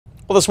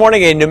Well, this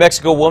morning, a New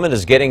Mexico woman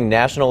is getting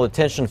national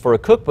attention for a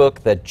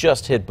cookbook that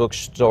just hit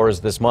bookstores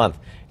this month.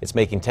 It's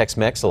making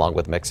Tex-Mex, along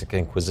with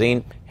Mexican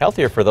cuisine,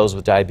 healthier for those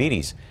with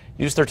diabetes.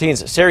 News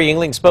 13's Sarah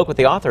Yingling spoke with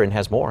the author and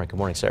has more. Good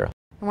morning, Sarah.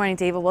 Good morning,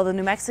 David. Well, the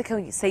New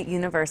Mexico State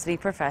University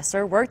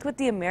professor worked with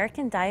the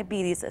American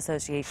Diabetes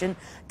Association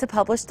to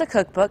publish the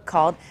cookbook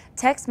called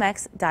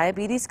Tex-Mex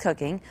Diabetes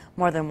Cooking,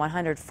 more than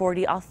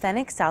 140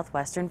 authentic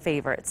Southwestern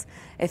favorites.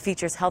 It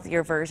features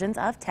healthier versions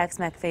of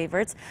Tex-Mex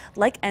favorites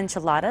like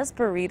enchiladas,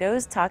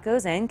 burritos,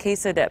 tacos, and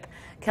queso dip.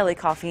 Kelly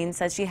Coffeen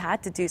says she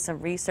had to do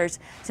some research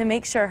to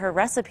make sure her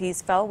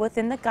recipes fell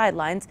within the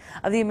guidelines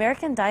of the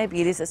American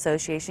Diabetes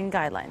Association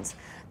guidelines,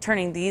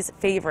 turning these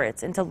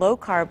favorites into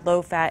low-carb,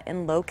 low-fat,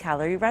 and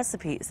low-calorie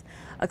recipes.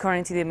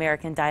 According to the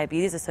American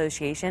Diabetes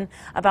Association,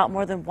 about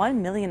more than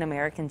 1 million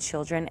American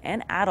children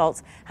and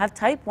adults have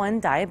type 1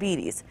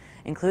 diabetes,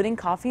 including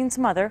Coffeen's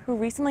mother, who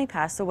recently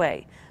passed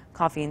away.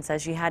 Coffeen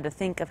says she had to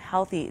think of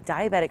healthy,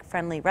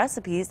 diabetic-friendly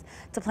recipes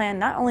to plan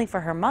not only for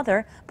her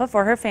mother, but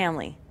for her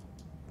family.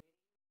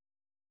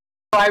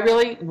 I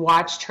really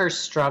watched her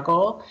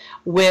struggle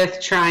with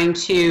trying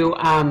to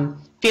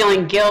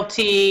feeling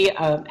guilty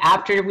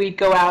after we'd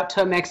go out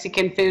to a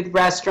Mexican food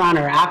restaurant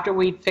or after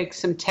we'd fix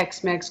some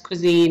Tex-Mex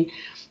cuisine,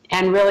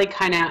 and really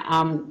kind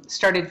of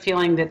started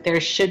feeling that there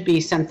should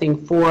be something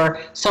for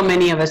so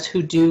many of us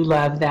who do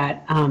love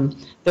that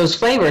those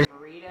flavors.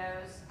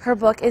 Her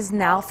book is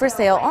now for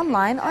sale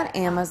online on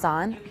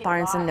Amazon,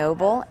 Barnes &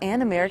 Noble,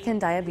 and American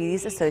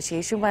Diabetes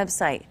Association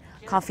website.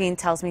 Coffeen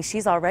tells me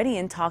she's already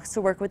in talks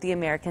to work with the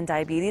American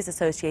Diabetes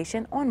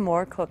Association on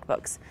more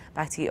cookbooks.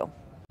 Back to you.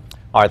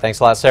 All right, thanks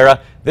a lot,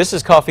 Sarah. This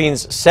is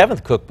Coffeen's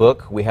 7th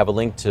cookbook. We have a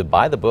link to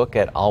buy the book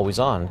at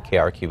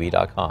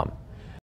alwaysonkrqe.com.